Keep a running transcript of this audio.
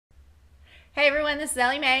Hey everyone, this is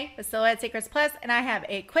Ellie Mae with Silhouette Secrets Plus, and I have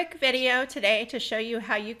a quick video today to show you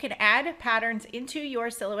how you can add patterns into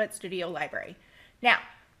your Silhouette Studio library. Now,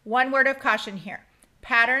 one word of caution here.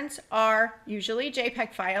 Patterns are usually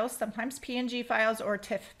JPEG files, sometimes PNG files or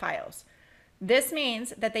TIFF files. This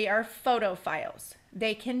means that they are photo files.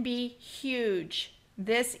 They can be huge.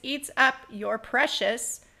 This eats up your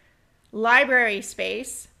precious library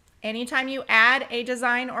space. Anytime you add a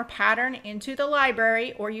design or pattern into the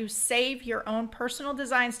library, or you save your own personal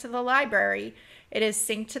designs to the library, it is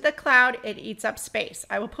synced to the cloud. It eats up space.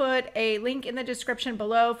 I will put a link in the description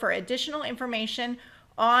below for additional information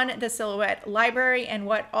on the Silhouette library and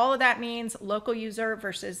what all of that means, local user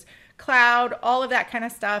versus cloud, all of that kind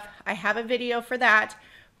of stuff. I have a video for that,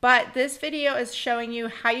 but this video is showing you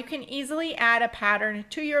how you can easily add a pattern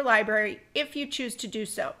to your library if you choose to do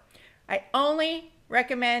so. I only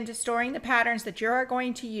recommend storing the patterns that you're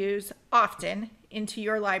going to use often into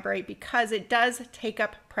your library because it does take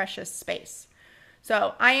up precious space.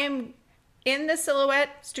 So I am in the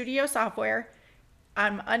Silhouette Studio software.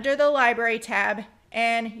 I'm under the library tab,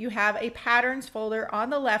 and you have a patterns folder on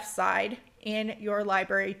the left side in your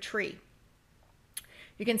library tree.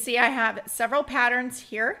 You can see I have several patterns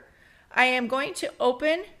here. I am going to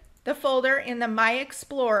open the folder in the My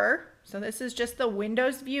Explorer. So this is just the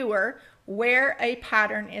Windows viewer where a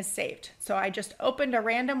pattern is saved. So I just opened a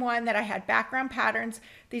random one that I had background patterns.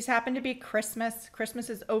 These happen to be Christmas. Christmas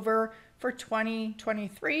is over for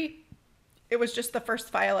 2023. It was just the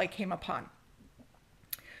first file I came upon.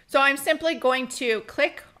 So I'm simply going to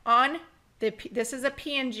click on this is a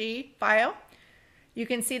PNG file. You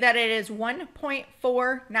can see that it is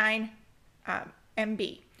 1.49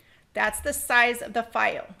 MB. That's the size of the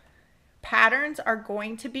file. Patterns are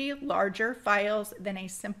going to be larger files than a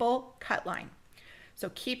simple cut line.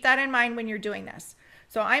 So keep that in mind when you're doing this.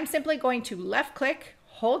 So I'm simply going to left click,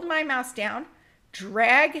 hold my mouse down,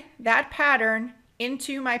 drag that pattern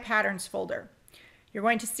into my patterns folder. You're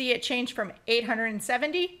going to see it change from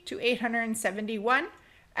 870 to 871,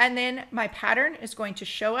 and then my pattern is going to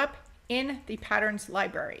show up in the patterns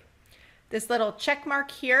library. This little check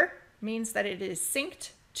mark here means that it is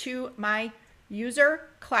synced to my user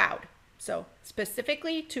cloud. So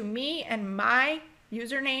specifically to me and my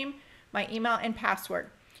username, my email, and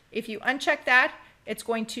password. If you uncheck that, it's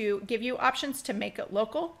going to give you options to make it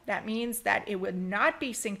local. That means that it would not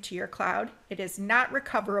be synced to your cloud. It is not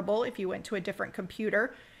recoverable if you went to a different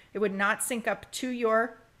computer. It would not sync up to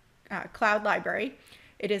your cloud library.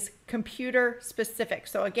 It is computer specific.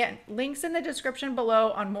 So again, links in the description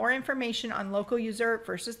below on more information on local user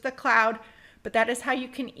versus the cloud, but that is how you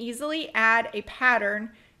can easily add a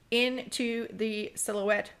pattern into the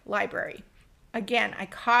Silhouette library. Again, I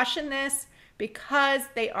caution this because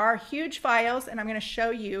they are huge files, and I'm going to show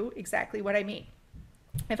you exactly what I mean.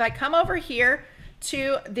 If I come over here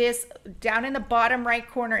to this, down in the bottom right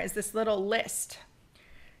corner is this little list.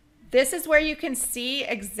 This is where you can see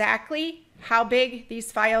exactly how big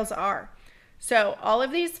these files are. So all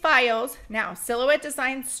of these files, now Silhouette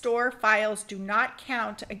Design Store files do not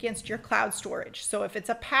count against your cloud storage. So if it's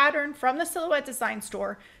a pattern from the Silhouette Design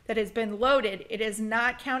Store that has been loaded, it is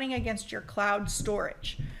not counting against your cloud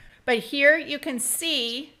storage. But here you can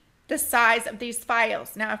see the size of these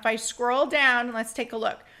files. Now if I scroll down, let's take a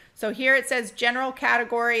look. So here it says general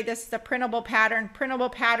category. This is a printable pattern.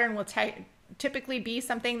 Printable pattern will typically be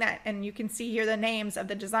something that, and you can see here the names of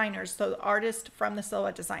the designers, so the artist from the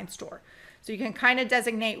Silhouette Design Store. So you can kind of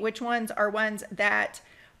designate which ones are ones that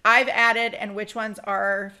I've added and which ones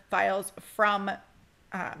are files from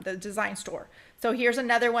the design store. So here's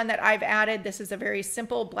another one that I've added. This is a very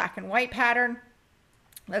simple black and white pattern.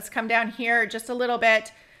 Let's come down here just a little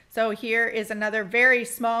bit. So here is another very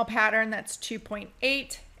small pattern that's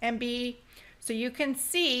 2.8 MB. So you can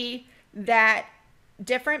see that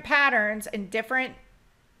different patterns and different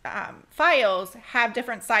files have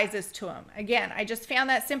different sizes to them. Again, I just found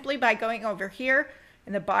that simply by going over here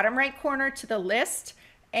in the bottom right corner to the list,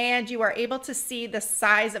 and you are able to see the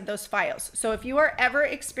size of those files. So if you are ever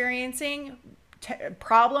experiencing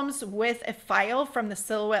problems with a file from the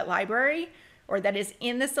Silhouette library or that is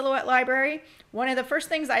in the Silhouette library, one of the first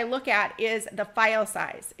things I look at is the file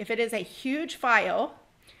size. If it is a huge file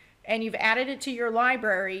and you've added it to your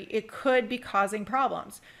library, it could be causing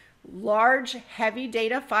problems. Large, heavy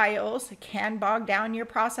data files can bog down your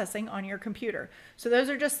processing on your computer. So those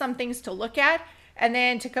are just some things to look at. And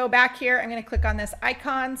then to go back here, I'm going to click on this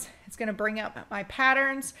icons. It's going to bring up my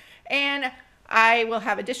patterns, and I will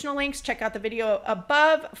have additional links. Check out the video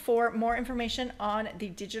above for more information on the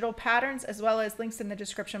digital patterns, as well as links in the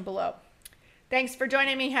description below. Thanks for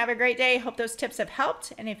joining me. Have a great day. Hope those tips have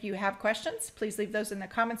helped. And if you have questions, please leave those in the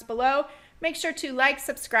comments below. Make sure to like,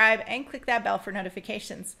 subscribe, and click that bell for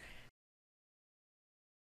notifications.